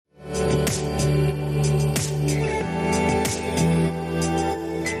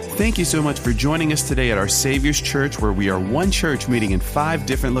Thank you so much for joining us today at our Savior's Church, where we are one church meeting in 5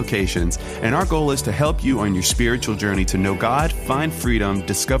 different locations. And our goal is to help you on your spiritual journey to know God, find freedom,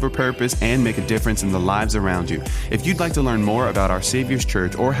 discover purpose, and make a difference in the lives around you. If you'd like to learn more about our Savior's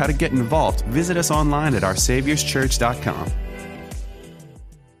Church or how to get involved, visit us online at oursaviorschurch.com.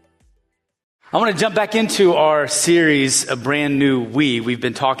 I want to jump back into our series, A Brand New We. We've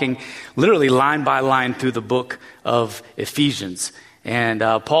been talking literally line by line through the book of Ephesians. And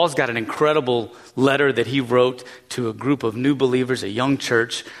Paul's got an incredible letter that he wrote to a group of new believers, a young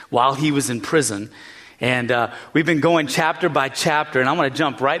church, while he was in prison. And we've been going chapter by chapter, and I want to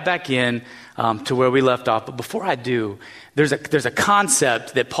jump right back in to where we left off. But before I do, there's a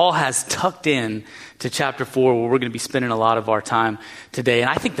concept that Paul has tucked in to chapter 4, where we're going to be spending a lot of our time today. And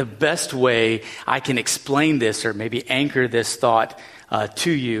I think the best way I can explain this, or maybe anchor this thought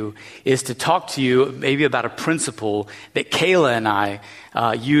to you, is to talk to you maybe about a principle that Kayla and I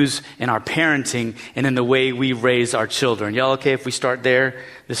use in our parenting and in the way we raise our children. Y'all okay if we start there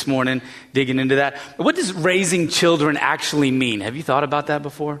this morning, digging into that? What does raising children actually mean? Have you thought about that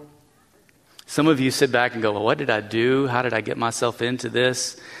before? Some of you sit back and go, well, what did I do? How did I get myself into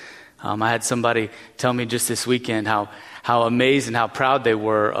this? I had somebody tell me just this weekend how amazed and how proud they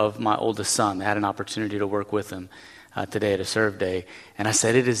were of my oldest son. I had an opportunity to work with him today at a serve day. And I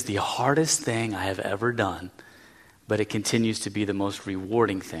said, it is the hardest thing I have ever done, but it continues to be the most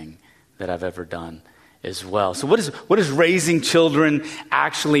rewarding thing that I've ever done as well. So what does raising children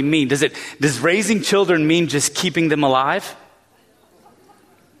actually mean? Does raising children mean just keeping them alive?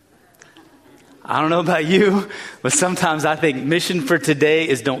 I don't know about you, but sometimes I think mission for today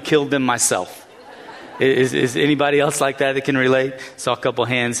is don't kill them myself. Is anybody else like that can relate? Saw a couple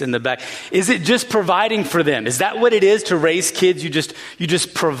hands in the back. Is it just providing for them? Is that what it is to raise kids? You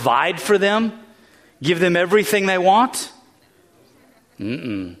just provide for them? Give them everything they want?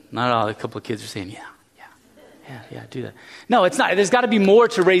 Not all. A couple of kids are saying, yeah, do that. No, it's not. There's got to be more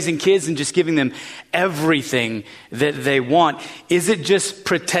to raising kids than just giving them everything that they want. Is it just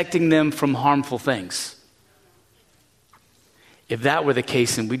protecting them from harmful things? If that were the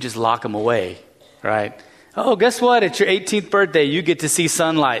case, and we just lock them away, right? Oh, guess what? It's your 18th birthday. You get to see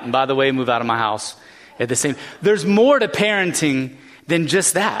sunlight. And by the way, move out of my house at the same. There's more to parenting than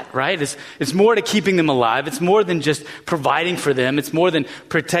just that, right? It's more to keeping them alive. It's more than just providing for them. It's more than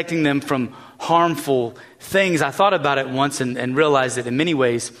protecting them from harmful things. I thought about it once and realized that in many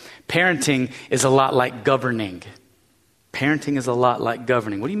ways, parenting is a lot like governing. Parenting is a lot like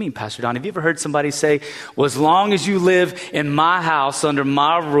governing. What do you mean, Pastor Don? Have you ever heard somebody say, well, as long as you live in my house under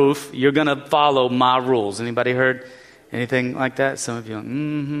my roof, you're going to follow my rules? Anybody heard anything like that? Some of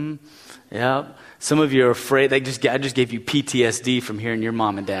you, yeah. Some of you are afraid. I just gave you PTSD from hearing your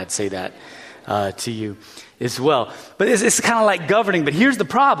mom and dad say that to you as well. But it's kind of like governing. But here's the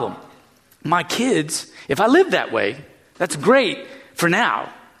problem. My kids, if I live that way, that's great for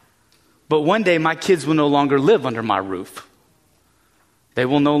now. But one day my kids will no longer live under my roof. They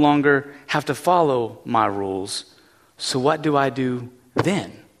will no longer have to follow my rules. So what do I do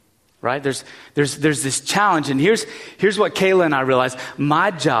then? Right? There's this challenge. And here's what Kayla and I realized.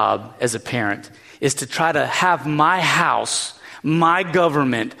 My job as a parent is to try to have my house, my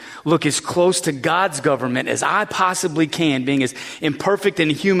government, look as close to God's government as I possibly can, being as imperfect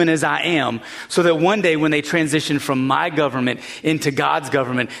and human as I am, so that one day when they transition from my government into God's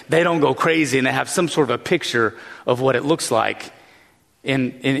government, they don't go crazy and they have some sort of a picture of what it looks like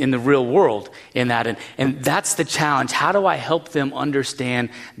in the real world in that. And that's the challenge. How do I help them understand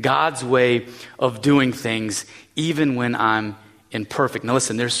God's way of doing things even when I'm imperfect? Now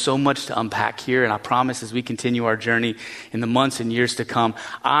listen, there's so much to unpack here, and I promise as we continue our journey in the months and years to come,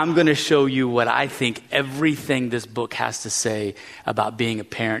 I'm going to show you what I think everything this book has to say about being a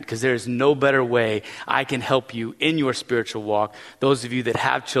parent, because there is no better way I can help you in your spiritual walk, those of you that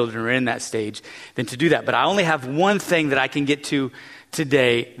have children or are in that stage, than to do that. But I only have one thing that I can get to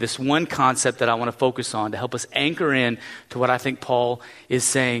today, this one concept that I want to focus on to help us anchor in to what I think Paul is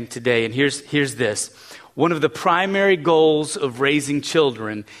saying today. And here's this. One of the primary goals of raising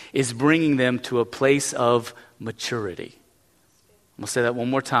children is bringing them to a place of maturity. I'm going to say that one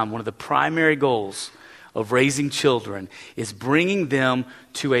more time. One of the primary goals of raising children is bringing them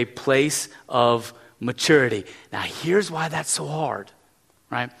to a place of maturity. Now, here's why that's so hard,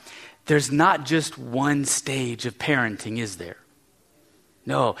 right? There's not just one stage of parenting, is there?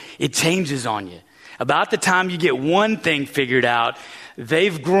 No, it changes on you. About the time you get one thing figured out,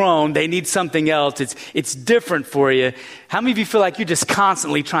 they've grown, they need something else. It's different for you. How many of you feel like you're just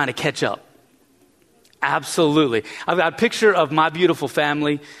constantly trying to catch up? Absolutely. I've got a picture of my beautiful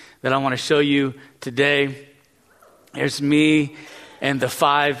family that I want to show you today. There's me and the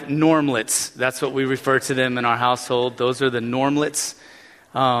 5 normlets. That's what we refer to them in our household. Those are the normlets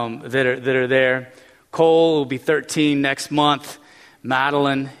that are there. Cole will be 13 next month.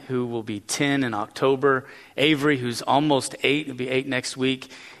 Madeline, who will be 10 in October. Avery, who's almost 8, will be 8 next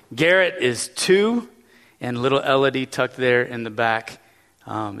week. Garrett is 2, and little Elodie, tucked there in the back,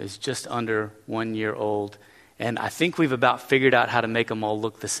 is just under 1 year old. And I think we've about figured out how to make them all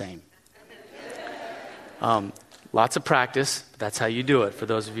look the same. Lots of practice. But that's how you do it, for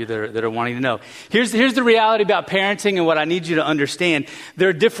those of you that are wanting to know. Here's the reality about parenting and what I need you to understand. There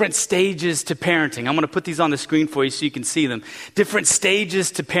are different stages to parenting. I'm going to put these on the screen for you so you can see them. Different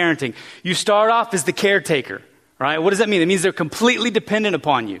stages to parenting. You start off as the caretaker, right? What does that mean? It means they're completely dependent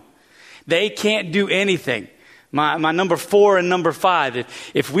upon you. They can't do anything. My number 4 and number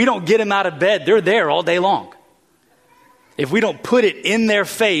 5, if we don't get them out of bed, they're there all day long. If we don't put it in their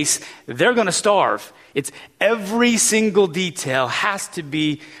face, they're going to starve. It's every single detail has to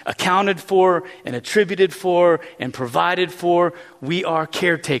be accounted for and attributed for and provided for. We are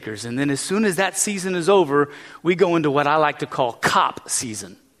caretakers. And then as soon as that season is over, we go into what I like to call cop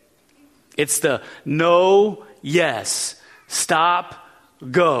season. It's the no, yes, stop,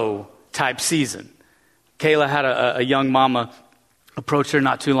 go type season. Kayla had a young mama approach her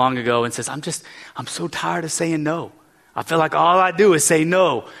not too long ago and says, I'm so tired of saying no. I feel like all I do is say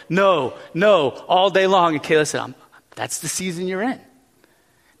no, no, no all day long. And Kayla said, that's the season you're in.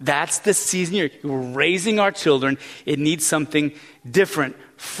 That's the season you're raising our children. It needs something different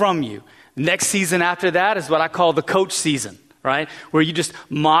from you. Next season after that is what I call the coach season, right? Where you just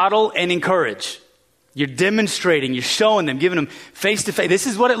model and encourage. You're demonstrating, you're showing them, giving them face to face. This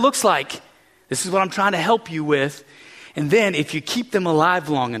is what it looks like. This is what I'm trying to help you with. And then if you keep them alive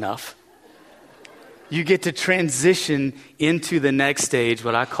long enough, you get to transition into the next stage,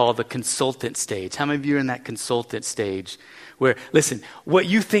 what I call the consultant stage. How many of you are in that consultant stage where, listen, what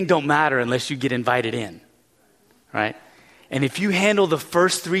you think don't matter unless you get invited in, right? And if you handle the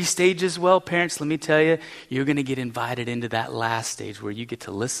first 3 stages well, parents, let me tell you, you're going to get invited into that last stage where you get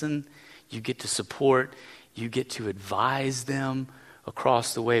to listen, you get to support, you get to advise them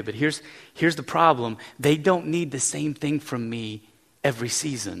across the way. But here's the problem. They don't need the same thing from me every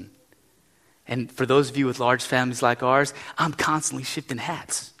season. And for those of you with large families like ours, I'm constantly shifting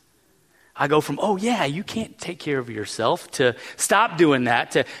hats. I go from, oh yeah, you can't take care of yourself, to stop doing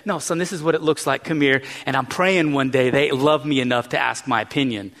that, to, no, son, this is what it looks like. Come here. And I'm praying one day they love me enough to ask my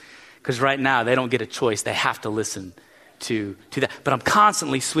opinion. Because right now they don't get a choice. They have to listen to that. But I'm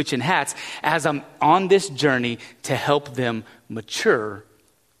constantly switching hats as I'm on this journey to help them mature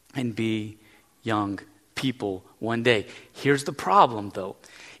and be young people one day. Here's the problem though.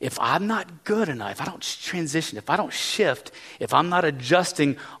 If I'm not good enough, if I don't transition, if I don't shift, if I'm not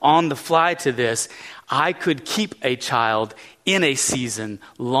adjusting on the fly to this, I could keep a child in a season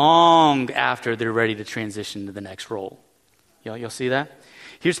long after they're ready to transition to the next role. Y'all see that?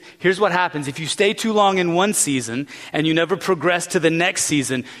 Here's what happens. If you stay too long in one season and you never progress to the next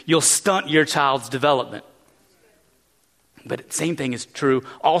season, you'll stunt your child's development. But the same thing is true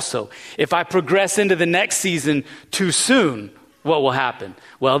also. If I progress into the next season too soon, what will happen?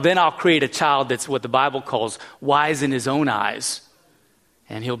 Well, then I'll create a child that's what the Bible calls wise in his own eyes.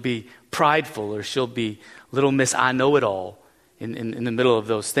 And he'll be prideful, or she'll be little miss I know it all in the middle of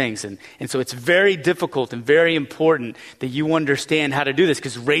those things. And so it's very difficult and very important that you understand how to do this,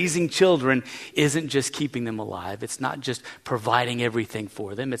 because raising children isn't just keeping them alive. It's not just providing everything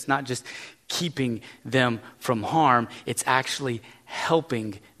for them. It's not just keeping them from harm. It's actually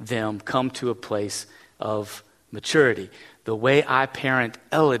helping them come to a place of maturity. The way I parent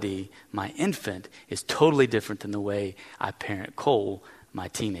Elodie, my infant, is totally different than the way I parent Cole, my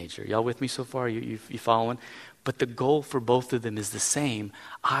teenager. Y'all with me so far? You following? But the goal for both of them is the same.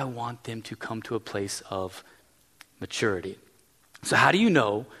 I want them to come to a place of maturity. So how do you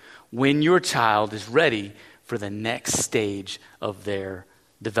know when your child is ready for the next stage of their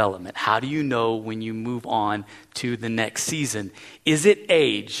development? How do you know when you move on to the next season? Is it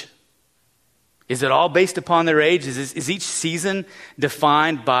age? Is it all based upon their age? Is each season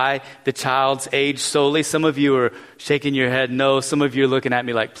defined by the child's age solely? Some of you are shaking your head no. Some of you are looking at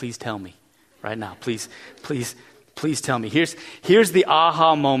me like, please tell me right now. Please tell me. Here's the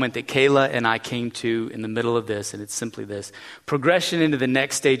aha moment that Kayla and I came to in the middle of this, and it's simply this. Progression into the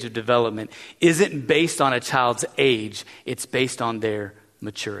next stage of development isn't based on a child's age. It's based on their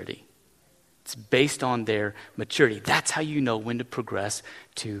maturity. It's based on their maturity. That's how you know when to progress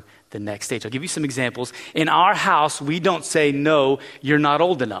to the next stage. I'll give you some examples. In our house, we don't say, no, you're not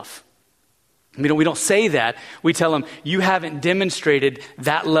old enough. We don't say that. We tell them, you haven't demonstrated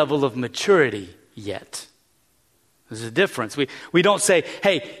that level of maturity yet. There's a difference. We don't say,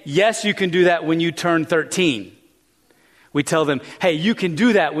 hey, yes, you can do that when you turn 13. We tell them, hey, you can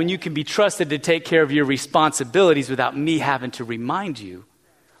do that when you can be trusted to take care of your responsibilities without me having to remind you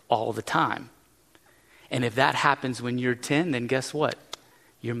all the time. And if that happens when you're 10, then guess what?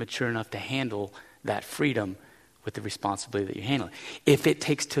 You're mature enough to handle that freedom with the responsibility that you handle. If it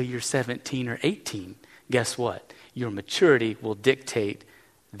takes till you're 17 or 18, guess what? Your maturity will dictate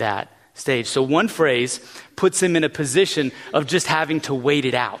that stage. So one phrase puts them in a position of just having to wait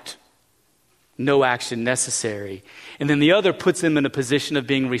it out. No action necessary. And then the other puts them in a position of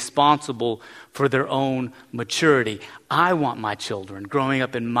being responsible for their own maturity. I want my children growing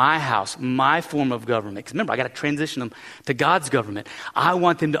up in my house, my form of government. Because remember, I got to transition them to God's government. I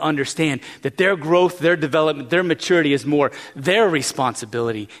want them to understand that their growth, their development, their maturity is more their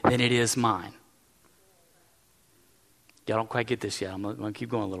responsibility than it is mine. Y'all don't quite get this yet. I'm going to keep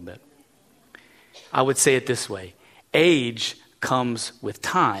going a little bit. I would say it this way. Age comes with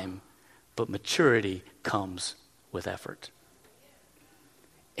time, but maturity comes with effort.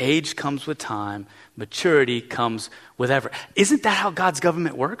 Age comes with time, maturity comes with effort. Isn't that how God's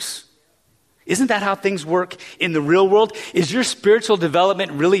government works? Isn't that how things work in the real world? Is your spiritual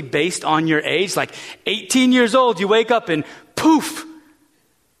development really based on your age? Like 18 years old, you wake up and poof,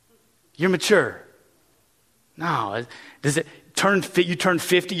 you're mature. No, does it you turn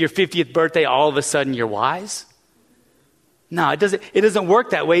 50, your 50th birthday, all of a sudden you're wise? No, it doesn't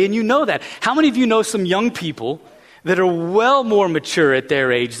work that way, and you know that. How many of you know some young people that are well more mature at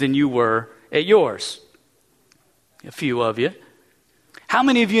their age than you were at yours? A few of you. How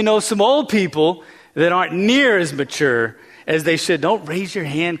many of you know some old people that aren't near as mature as they should? Don't raise your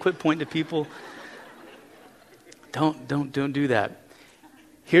hand, quit pointing to people. Don't do that.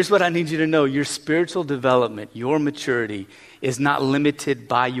 Here's what I need you to know. Your spiritual development, your maturity is not limited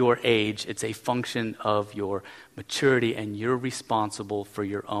by your age. It's a function of your maturity, and you're responsible for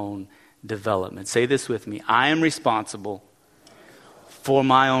your own development. Say this with me. I am responsible for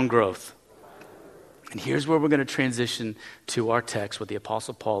my own growth. And here's where we're going to transition to our text, what the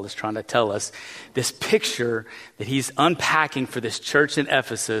Apostle Paul is trying to tell us. This picture that he's unpacking for this church in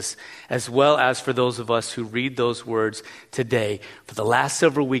Ephesus, as well as for those of us who read those words today. For the last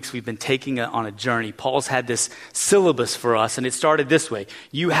several weeks, we've been taking on a journey. Paul's had this syllabus for us, and it started this way.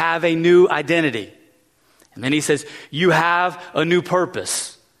 You have a new identity. And then he says, you have a new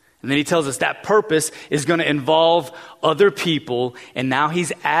purpose. And then he tells us that purpose is going to involve other people. And now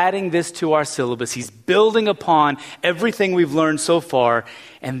he's adding this to our syllabus. He's building upon everything we've learned so far.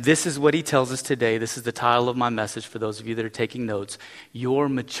 And this is what he tells us today. This is the title of my message for those of you that are taking notes. Your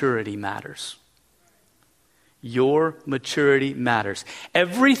maturity matters. Your maturity matters.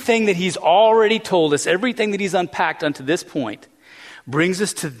 Everything that he's already told us, everything that he's unpacked unto this point, brings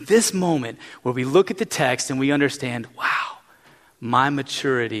us to this moment where we look at the text and we understand, wow, my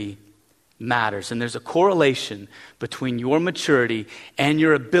maturity matters. And there's a correlation between your maturity and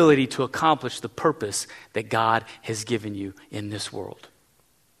your ability to accomplish the purpose that God has given you in this world.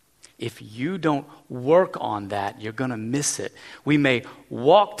 If you don't work on that, you're going to miss it. We may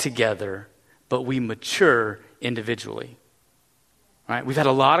walk together, but we mature individually. Right? We've had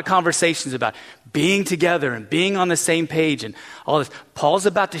a lot of conversations about being together and being on the same page and all this. Paul's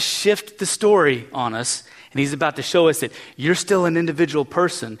about to shift the story on us, and he's about to show us that you're still an individual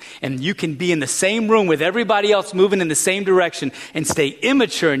person, and you can be in the same room with everybody else moving in the same direction and stay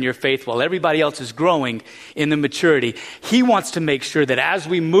immature in your faith while everybody else is growing in the maturity. He wants to make sure that as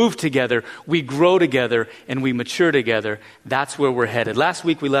we move together, we grow together and we mature together. That's where we're headed. Last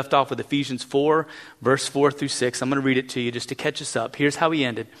week we left off with Ephesians 4, verse 4 through 6. I'm going to read it to you just to catch us up. Here's how he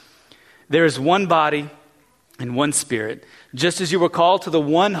ended. There is one body and one Spirit, just as you were called to the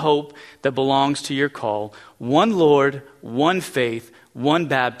one hope that belongs to your call, one Lord, one faith, one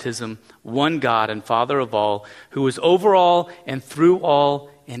baptism, one God and Father of all, who is over all and through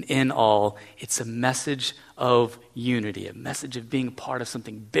all and in all. It's a message of unity, a message of being part of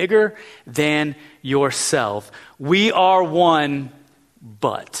something bigger than yourself. We are one,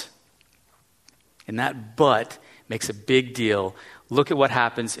 but. And that but makes a big deal. Look at what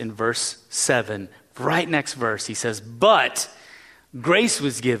happens in verse 7. Right next verse, he says, but grace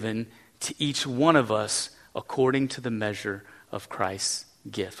was given to each one of us according to the measure of Christ's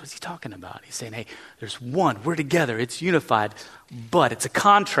gift. What's he talking about? He's saying, hey, there's one. We're together. It's unified, but it's a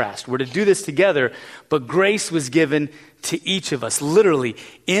contrast. We're to do this together, but grace was given to each of us. Literally,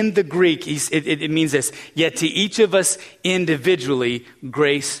 in the Greek, it means this, yet to each of us individually,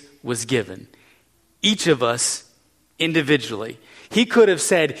 grace was given. Each of us individually. He could have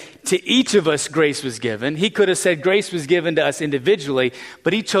said to each of us grace was given. He could have said grace was given to us individually,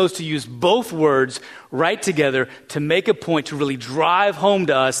 but he chose to use both words right together to make a point to really drive home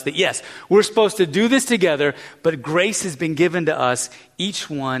to us that yes, we're supposed to do this together, but grace has been given to us, each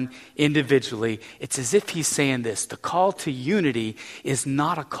one individually. It's as if he's saying this: the call to unity is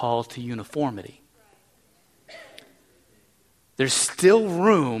not a call to uniformity. There's still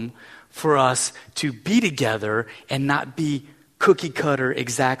room for us to be together and not be cookie cutter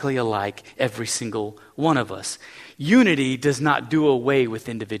exactly alike, every single one of us. Unity does not do away with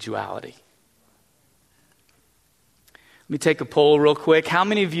individuality. Let me take a poll real quick. How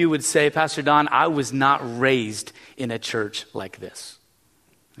many of you would say, Pastor Don, I was not raised in a church like this?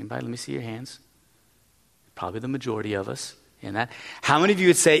 Anybody? Let me see your hands. Probably the majority of us in that. How many of you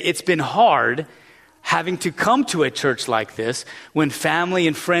would say it's been hard having to come to a church like this when family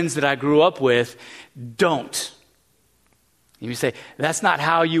and friends that I grew up with don't? And you say, that's not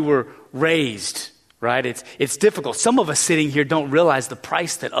how you were raised, right? It's difficult. Some of us sitting here don't realize the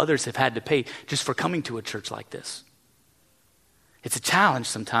price that others have had to pay just for coming to a church like this. It's a challenge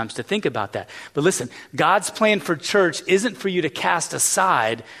sometimes to think about that. But listen, God's plan for church isn't for you to cast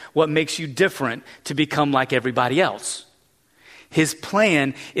aside what makes you different to become like everybody else. His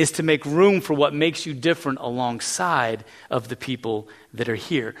plan is to make room for what makes you different alongside of the people that are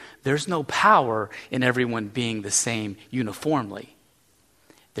here. There's no power in everyone being the same uniformly.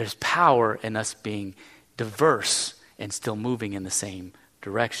 There's power in us being diverse and still moving in the same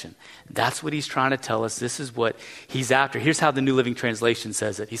direction. That's what he's trying to tell us. This is what he's after. Here's how the New Living Translation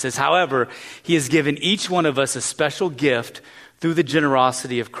says it. He says, however, he has given each one of us a special gift through the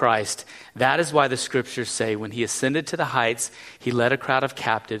generosity of Christ. That is why the scriptures say when he ascended to the heights, he led a crowd of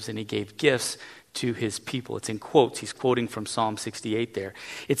captives and he gave gifts to his people. It's in quotes. He's quoting from Psalm 68 there.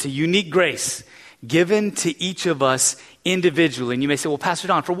 It's a unique grace given to each of us individually. And you may say, well, Pastor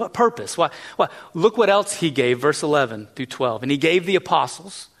Don, for what purpose? Why? Look what else he gave, verse 11 through 12. And he gave the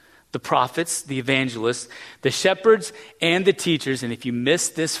apostles, the prophets, the evangelists, the shepherds, and the teachers. And if you miss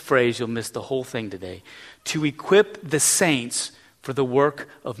this phrase, you'll miss the whole thing today. To equip the saints for the work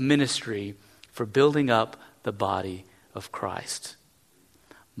of ministry, for building up the body of Christ.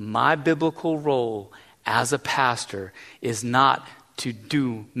 My biblical role as a pastor is not to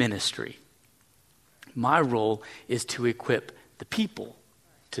do ministry. My role is to equip the people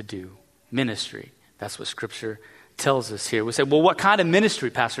to do ministry. That's what Scripture tells us here. We say, well, what kind of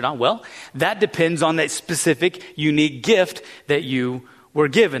ministry, Pastor Don? Well, that depends on that specific, unique gift that you were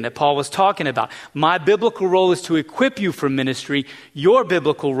given, that Paul was talking about. My biblical role is to equip you for ministry. Your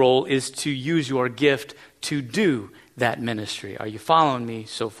biblical role is to use your gift to do that ministry. Are you following me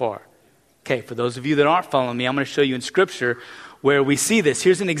so far? Okay, for those of you that aren't following me, I'm going to show you in Scripture where we see this.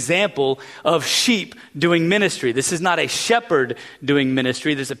 Here's an example of sheep doing ministry. This is not a shepherd doing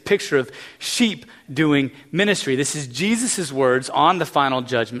ministry. There's a picture of sheep doing ministry. This is Jesus' words on the final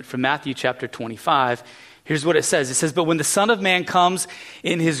judgment from Matthew chapter 25. Here's what it says. It says, but when the Son of Man comes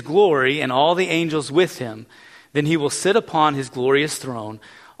in his glory and all the angels with him, then he will sit upon his glorious throne.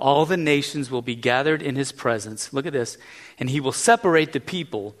 All the nations will be gathered in his presence. Look at this. And he will separate the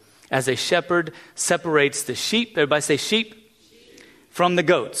people as a shepherd separates the sheep. Everybody say sheep. From the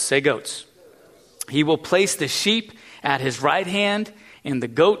goats. Say goats. He will place the sheep at his right hand and the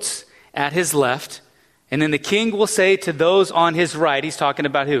goats at his left. And then the king will say to those on his right, he's talking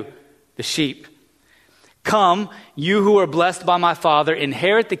about who? The sheep. Come, you who are blessed by my Father,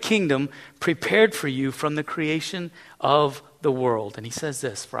 inherit the kingdom prepared for you from the creation of the world. And he says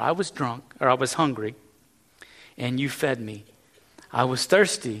this, for I was hungry, and you fed me. I was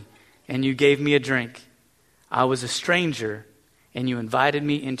thirsty, and you gave me a drink. I was a stranger, and you invited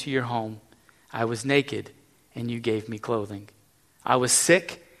me into your home. I was naked, and you gave me clothing. I was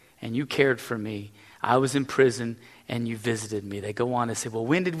sick, and you cared for me. I was in prison, and you visited me. They go on and say, well,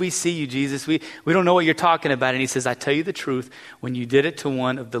 when did we see you, Jesus? We don't know what you're talking about. And he says, I tell you the truth, when you did it to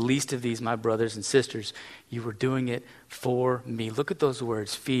one of the least of these, my brothers and sisters, you were doing it for me. Look at those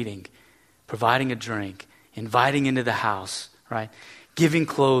words, feeding, providing a drink, inviting into the house, right? Giving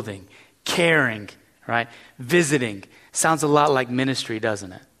clothing, caring, right? Visiting. Sounds a lot like ministry,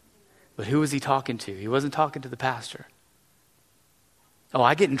 doesn't it? But who was he talking to? He wasn't talking to the pastor. Oh,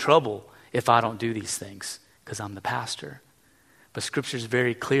 I get in trouble if I don't do these things because I'm the pastor. But Scripture is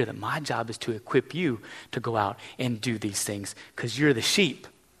very clear that my job is to equip you to go out and do these things because you're the sheep.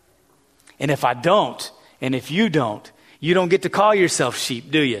 And if I don't, and if you don't get to call yourself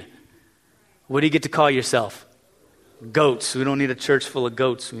sheep, do you? What do you get to call yourself? Goats. We don't need a church full of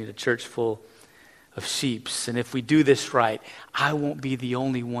goats. We need a church full of sheep. And if we do this right, I won't be the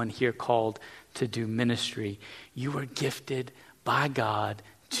only one here called to do ministry. You are gifted by God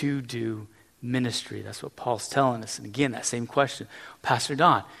to do ministry. That's what Paul's telling us. And again, that same question. Pastor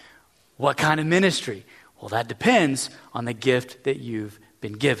Don, what kind of ministry? Well, that depends on the gift that you've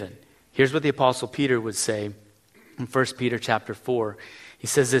been given. Here's what the Apostle Peter would say in 1 Peter chapter 4. He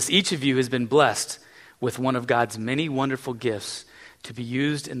says this, each of you has been blessed with one of God's many wonderful gifts to be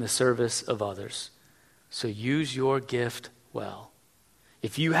used in the service of others. So use your gift well.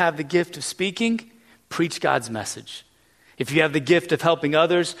 If you have the gift of speaking, preach God's message. If you have the gift of helping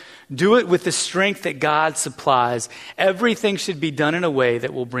others, do it with the strength that God supplies. Everything should be done in a way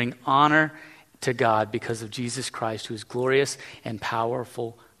that will bring honor to God because of Jesus Christ, who is glorious and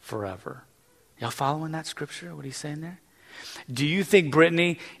powerful forever. Y'all following that scripture, what he's saying there? Do you think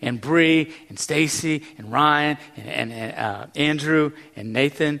Brittany and Bree and Stacy and Ryan and Andrew and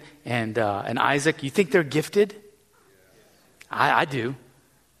Nathan and Isaac, you think they're gifted? I do.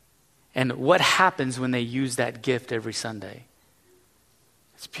 And what happens when they use that gift every Sunday?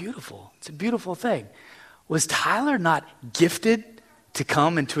 It's beautiful. It's a beautiful thing. Was Tyler not gifted to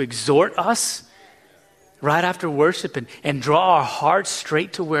come and to exhort us right after worship and draw our hearts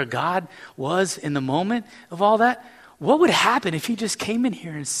straight to where God was in the moment of all that? What would happen if he just came in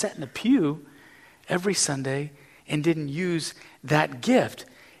here and sat in the pew every Sunday and didn't use that gift?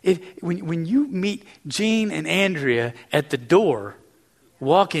 When you meet Gene and Andrea at the door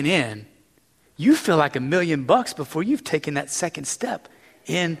walking in, you feel like $1 million before you've taken that second step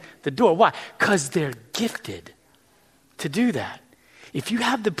in the door. Why? Because they're gifted to do that. If you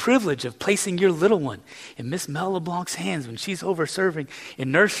have the privilege of placing your little one in Miss Mel LeBlanc's hands when she's over serving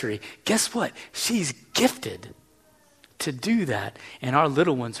in nursery, guess what? She's gifted to do that. And our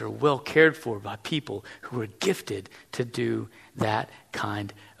little ones are well cared for by people who are gifted to do that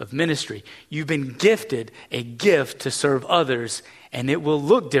kind of ministry. You've been gifted a gift to serve others, and it will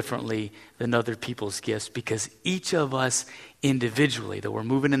look differently than other people's gifts because each of us individually, though we're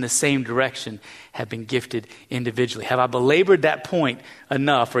moving in the same direction, have been gifted individually. Have I belabored that point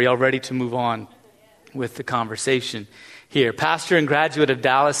enough? Are y'all ready to move on with the conversation here? Pastor and graduate of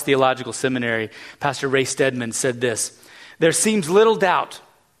Dallas Theological Seminary, Pastor Ray Stedman said this, there seems little doubt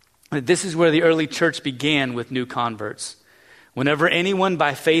that this is where the early church began with new converts. Whenever anyone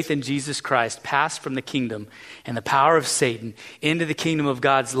by faith in Jesus Christ passed from the kingdom and the power of Satan into the kingdom of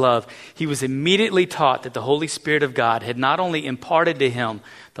God's love, he was immediately taught that the Holy Spirit of God had not only imparted to him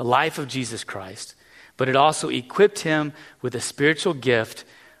the life of Jesus Christ, but it also equipped him with a spiritual gift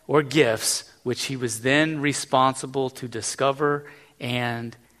or gifts, which he was then responsible to discover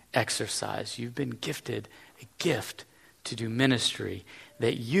and exercise. You've been gifted a gift to do ministry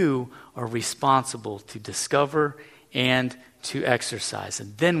that you are responsible to discover and to exercise.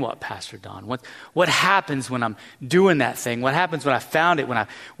 And then what, Pastor Don? What happens when I'm doing that thing? What happens when I found it,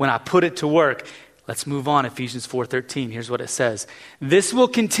 when I put it to work? Let's move on. Ephesians 4:13. Here's what it says. This will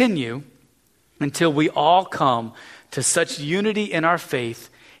continue until we all come to such unity in our faith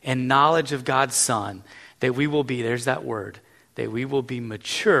and knowledge of God's Son that we will be, there's that word, that we will be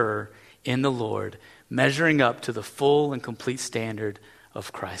mature in the Lord, measuring up to the full and complete standard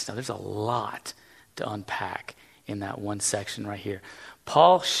of Christ. Now, there's a lot to unpack in that one section right here.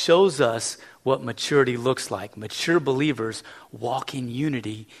 Paul shows us what maturity looks like. Mature believers walk in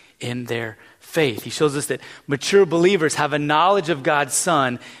unity in their faith. He shows us that mature believers have a knowledge of God's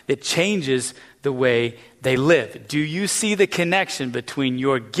Son that changes the way they live. Do you see the connection between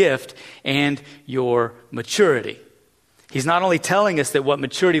your gift and your maturity? He's not only telling us that what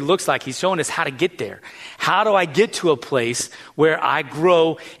maturity looks like, he's showing us how to get there. How do I get to a place where I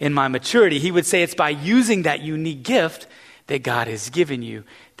grow in my maturity? He would say it's by using that unique gift that God has given you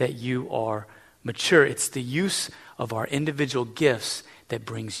that you are mature. It's the use of our individual gifts that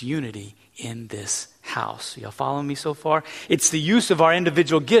brings unity in this house. Y'all following me so far? It's the use of our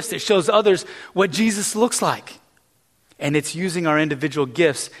individual gifts that shows others what Jesus looks like. And it's using our individual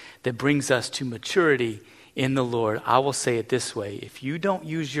gifts that brings us to maturity in the Lord. I will say it this way. If you don't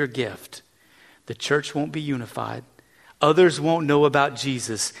use your gift, the church won't be unified. Others won't know about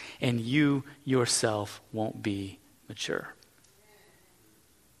Jesus, and you yourself won't be mature.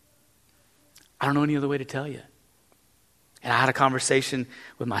 I don't know any other way to tell you. And I had a conversation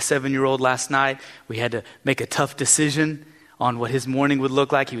with my 7-year-old last night. We had to make a tough decision on what his morning would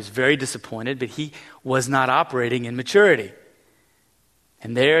look like. He was very disappointed, but he was not operating in maturity.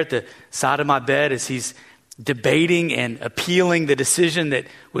 And there at the side of my bed as he's debating and appealing the decision that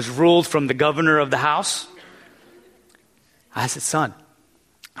was ruled from the governor of the house, I said, son,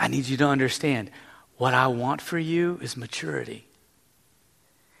 I need you to understand what I want for you is maturity.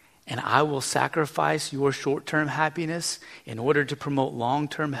 And I will sacrifice your short-term happiness in order to promote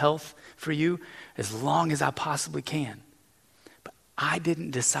long-term health for you as long as I possibly can. I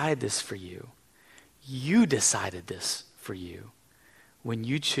didn't decide this for you. You decided this for you when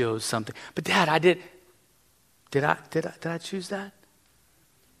you chose something. But Dad, did I choose that?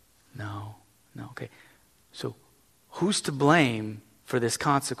 No, okay. So who's to blame for this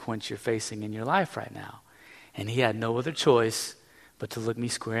consequence you're facing in your life right now? And he had no other choice but to look me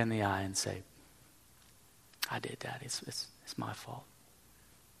square in the eye and say, I did that. It's my fault.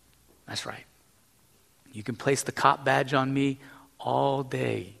 That's right. You can place the cop badge on me all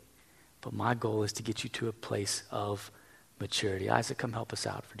day, but my goal is to get you to a place of maturity. Isaac, come help us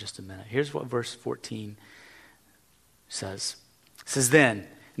out for just a minute. Here's what verse 14 says. It says then,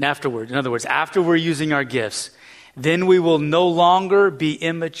 and afterward, in other words, after we're using our gifts, then we will no longer be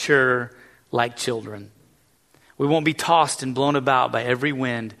immature like children. We won't be tossed and blown about by every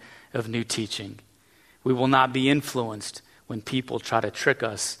wind of new teaching. We will not be influenced when people try to trick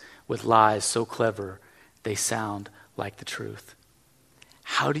us with lies so clever they sound like the truth.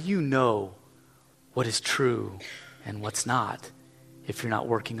 How do you know what is true and what's not if you're not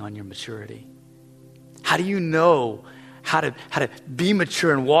working on your maturity? How do you know how to be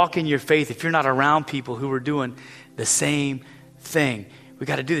mature and walk in your faith if you're not around people who are doing the same thing? We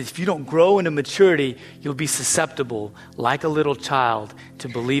got to do this. If you don't grow into maturity, you'll be susceptible, like a little child, to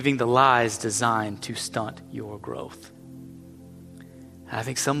believing the lies designed to stunt your growth. And I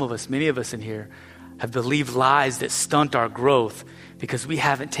think many of us in here, have believed lies that stunt our growth because we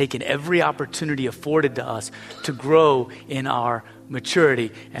haven't taken every opportunity afforded to us to grow in our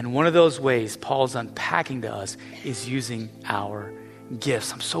maturity. And one of those ways Paul's unpacking to us is using our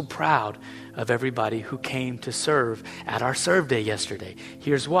gifts. I'm so proud of everybody who came to serve at our serve day yesterday.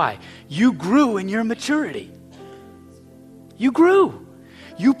 Here's why. You grew in your maturity. You grew.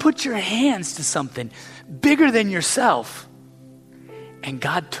 You put your hands to something bigger than yourself. And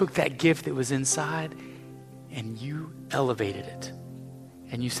God took that gift that was inside and you elevated it.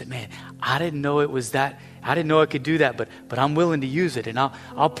 And you said, man, I didn't know it was that. I didn't know I could do that, but I'm willing to use it and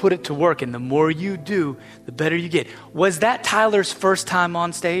I'll put it to work. And the more you do, the better you get. Was that Tyler's first time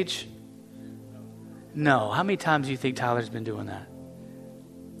on stage? No. How many times do you think Tyler's been doing that?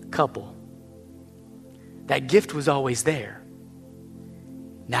 A couple. That gift was always there.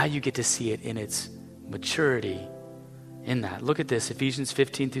 Now you get to see it in its maturity in that. Look at this, Ephesians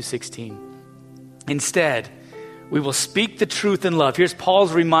 15-16. Instead, we will speak the truth in love. Here's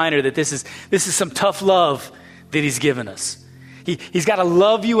Paul's reminder that this is some tough love that he's given us. He's got to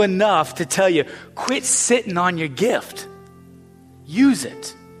love you enough to tell you, quit sitting on your gift. Use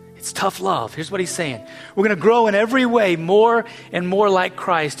it. It's tough love. Here's what he's saying. We're going to grow in every way more and more like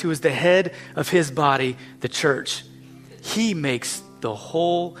Christ, who is the head of his body, the church. He makes the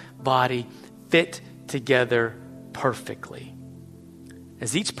whole body fit together perfectly.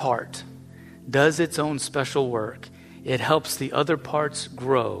 As each part does its own special work, it helps the other parts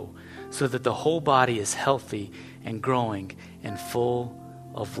grow so that the whole body is healthy and growing and full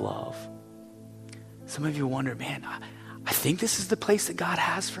of love. Some of you wonder, man, I think this is the place that God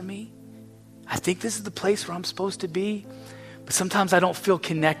has for me. I think this is the place where I'm supposed to be, but sometimes I don't feel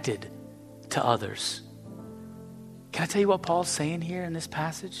connected to others. Can I tell you what Paul's saying here in this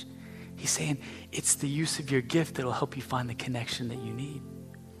passage? He's saying it's the use of your gift that will help you find the connection that you need.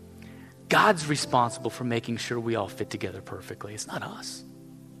 God's responsible for making sure we all fit together perfectly. It's not us.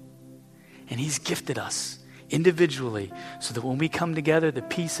 And he's gifted us individually so that when we come together, the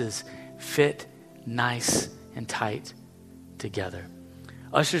pieces fit nice and tight together.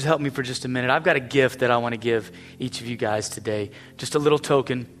 Ushers, help me for just a minute. I've got a gift that I want to give each of you guys today. Just a little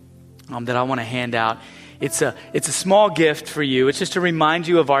token that I want to hand out. It's a small gift for you. It's just to remind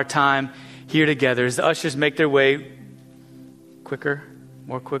you of our time here together. As the ushers make their way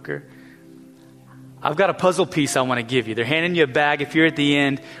more quicker. I've got a puzzle piece I want to give you. They're handing you a bag. If you're at the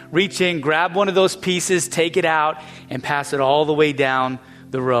end, reach in, grab one of those pieces, take it out, and pass it all the way down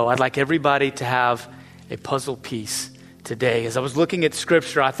the row. I'd like everybody to have a puzzle piece today. As I was looking at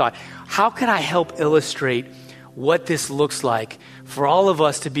scripture, I thought, how can I help illustrate what this looks like for all of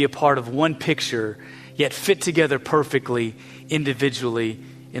us to be a part of one picture, yet fit together perfectly, individually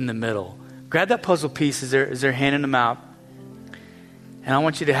in the middle? Grab that puzzle piece as they're handing them out. And I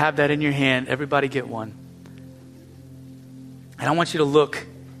want you to have that in your hand. Everybody get one. And I want you to look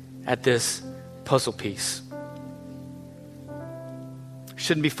at this puzzle piece.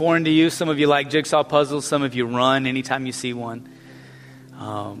 Shouldn't be foreign to you. Some of you like jigsaw puzzles. Some of you run anytime you see one.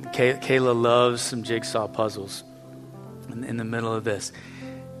 Kayla loves some jigsaw puzzles in the middle of this.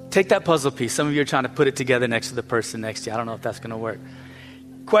 Take that puzzle piece. Some of you are trying to put it together next to the person next to you. I don't know if that's going to work.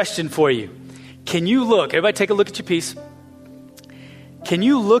 Question for you. Can you look? Everybody take a look at your piece. Can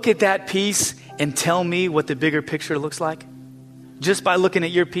you look at that piece and tell me what the bigger picture looks like? just by looking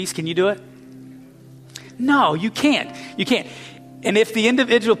at your piece? Can you do it? No, you can't. You can't. And if the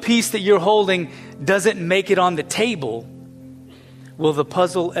individual piece that you're holding doesn't make it on the table, will the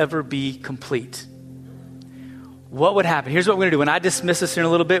puzzle ever be complete? What would happen? Here's what we're going to do. When I dismiss us here in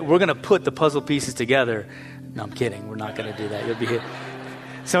a little bit, we're going to put the puzzle pieces together. No, I'm kidding. We're not going to do that. You'll be hit.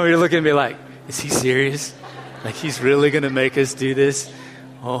 Some of you are looking at me like, is he serious? Like he's really going to make us do this?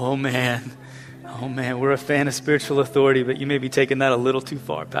 Oh, man. Oh, man. We're a fan of spiritual authority, but you may be taking that a little too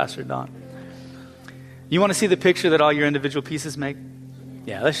far, Pastor Don. You want to see the picture that all your individual pieces make?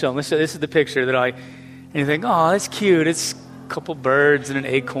 Yeah, let's show them. This is the picture that and you think, oh, that's cute. It's a couple birds and an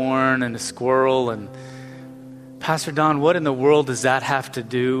acorn and a squirrel. And Pastor Don, what in the world does that have to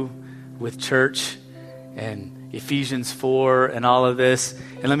do with church and Ephesians 4 and all of this?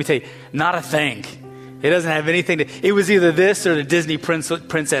 And let me tell you, not a thing. It doesn't have anything to, it was either this or the Disney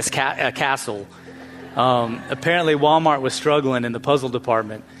Princess Castle. Apparently Walmart was struggling in the puzzle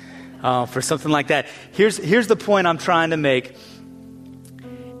department for something like that. Here's the point I'm trying to make.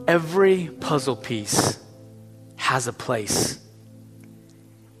 Every puzzle piece has a place.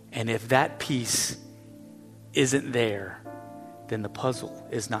 And if that piece isn't there, then the puzzle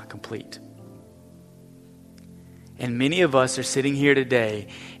is not complete. And many of us are sitting here today,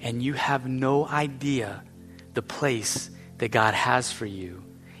 and you have no idea the place that God has for you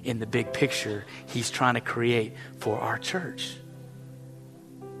in the big picture he's trying to create for our church.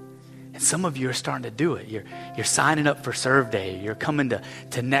 And some of you are starting to do it. You're signing up for Serve Day. You're coming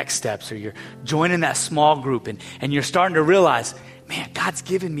to Next Steps, or you're joining that small group, and you're starting to realize, man, God's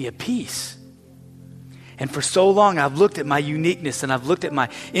given me a piece. And for so long, I've looked at my uniqueness and I've looked at my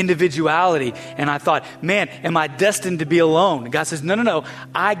individuality, and I thought, man, am I destined to be alone? And God says, no.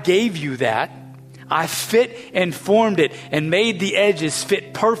 I gave you that. I fit and formed it and made the edges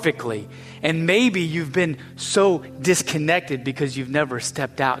fit perfectly. And maybe you've been so disconnected because you've never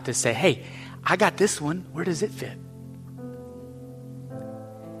stepped out to say, hey, I got this one. Where does it fit?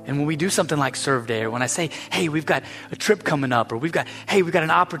 And when we do something like Serve Day, or when I say, hey, we've got a trip coming up, or we've got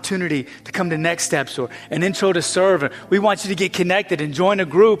an opportunity to come to Next Steps, or an intro to serve, and we want you to get connected and join a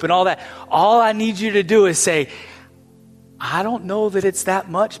group and all that. All I need you to do is say, I don't know that it's that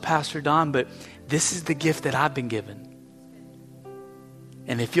much, Pastor Don, but this is the gift that I've been given.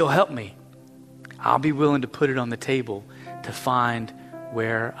 And if you'll help me, I'll be willing to put it on the table to find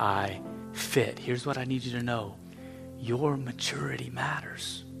where I fit. Here's what I need you to know. Your maturity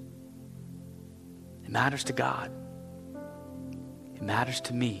matters. It matters to God. It matters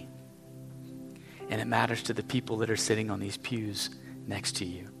to me. And it matters to the people that are sitting on these pews next to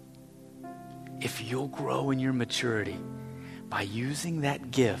you. If you'll grow in your maturity by using that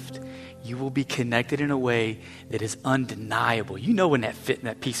gift, you will be connected in a way that is undeniable. You know when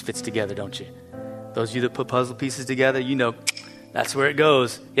that piece fits together, don't you? Those of you that put puzzle pieces together, you know that's where it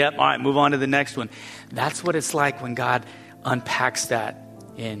goes. Yep, all right, move on to the next one. That's what it's like when God unpacks that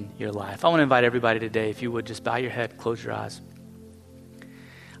in your life. I want to invite everybody today, if you would, just bow your head, close your eyes.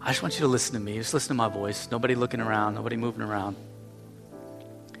 I just want you to listen to me. Just listen to my voice. Nobody looking around, nobody moving around.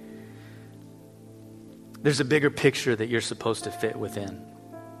 There's a bigger picture that you're supposed to fit within.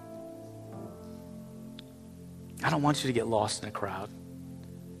 I don't want you to get lost in a crowd.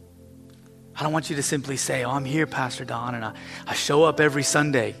 I don't want you to simply say, oh, I'm here, Pastor Don, and I show up every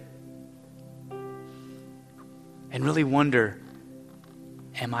Sunday. And really wonder,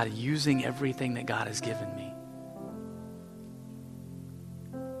 am I using everything that God has given me?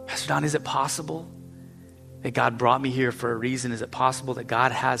 Pastor Don, is it possible that God brought me here for a reason? Is it possible that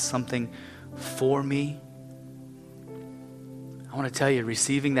God has something for me? I want to tell you,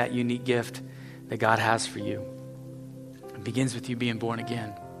 receiving that unique gift that God has for you, it begins with you being born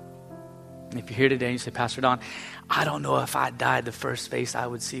again. And if you're here today and you say, Pastor Don, I don't know if I died, the first face I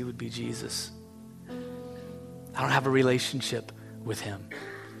would see would be Jesus. I don't have a relationship with him.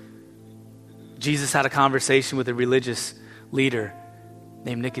 Jesus had a conversation with a religious leader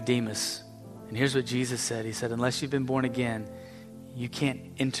named Nicodemus. And here's what Jesus said. He said, unless you've been born again, you can't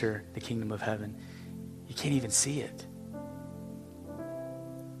enter the kingdom of heaven. You can't even see it.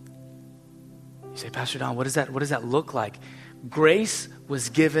 You say, Pastor Don, what does that look like? Grace was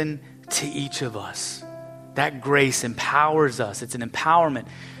given to each of us. That grace empowers us. It's an empowerment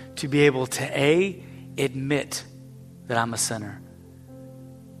to be able to admit that I'm a sinner.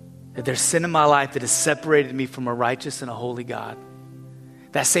 That there's sin in my life that has separated me from a righteous and a holy God.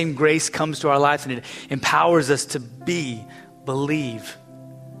 That same grace comes to our lives and it empowers us to believe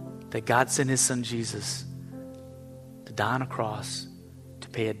that God sent his son Jesus to die on a cross, to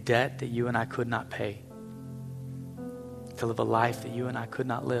pay a debt that you and I could not pay, to live a life that you and I could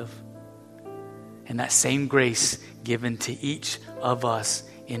not live, and that same grace given to each of us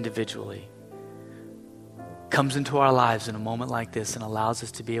individually comes into our lives in a moment like this and allows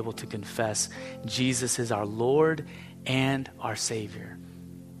us to be able to confess Jesus is our Lord and our Savior.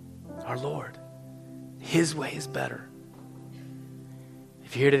 Our Lord. His way is better.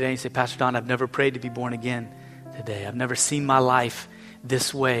 If you're here today and you say, Pastor Don, I've never prayed to be born again today. I've never seen my life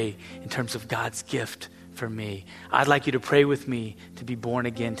this way in terms of God's gift for me. I'd like you to pray with me to be born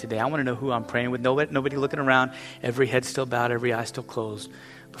again today. I want to know who I'm praying with. Nobody looking around. Every head still bowed, every eye still closed.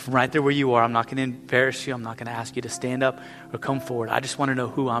 But from right there where you are, I'm not going to embarrass you. I'm not going to ask you to stand up or come forward. I just want to know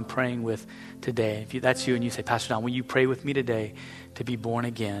who I'm praying with today. If that's you and you say, Pastor Don, will you pray with me today to be born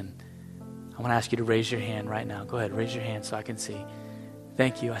again? I want to ask you to raise your hand right now. Go ahead, raise your hand so I can see.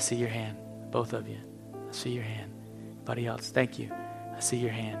 Thank you. I see your hand. Both of you. I see your hand. Anybody else? Thank you. I see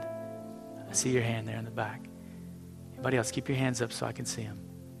your hand. I see your hand there in the back. Anybody else? Keep your hands up so I can see them.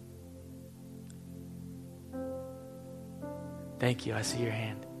 Thank you. I see your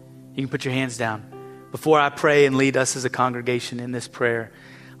hand. You can put your hands down. Before I pray and lead us as a congregation in this prayer,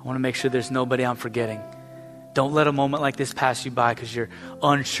 I want to make sure there's nobody I'm forgetting. Don't let a moment like this pass you by because you're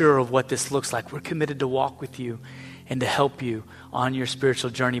unsure of what this looks like. We're committed to walk with you and to help you on your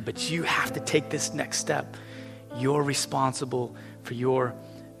spiritual journey, but you have to take this next step. You're responsible for your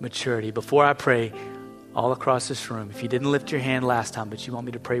maturity. Before I pray, all across this room, if you didn't lift your hand last time, but you want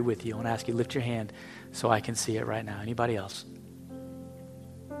me to pray with you, I want to ask you to lift your hand so I can see it right now. Anybody else?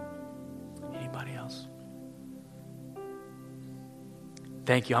 Anybody else?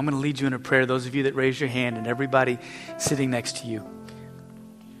 Thank you. I'm going to lead you in a prayer. Those of you that raise your hand and everybody sitting next to you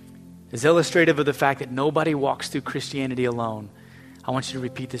is illustrative of the fact that nobody walks through Christianity alone. I want you to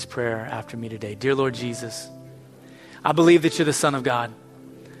repeat this prayer after me today. Dear Lord Jesus, I believe that you're the Son of God.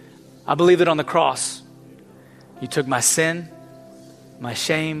 I believe that on the cross, you took my sin, my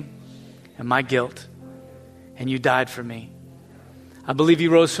shame, and my guilt, and you died for me. I believe you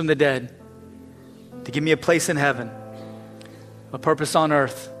rose from the dead to give me a place in heaven, a purpose on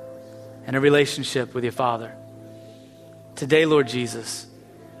earth, and a relationship with your Father. Today, Lord Jesus,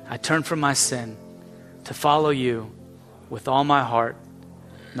 I turn from my sin to follow you with all my heart,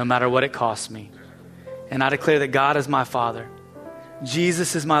 no matter what it costs me. And I declare that God is my Father.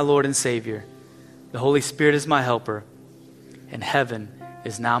 Jesus is my Lord and Savior. The Holy Spirit is my helper. And heaven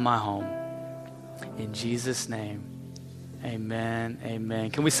is now my home. In Jesus' name, amen, amen.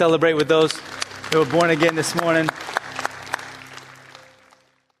 Can we celebrate with those who were born again this morning?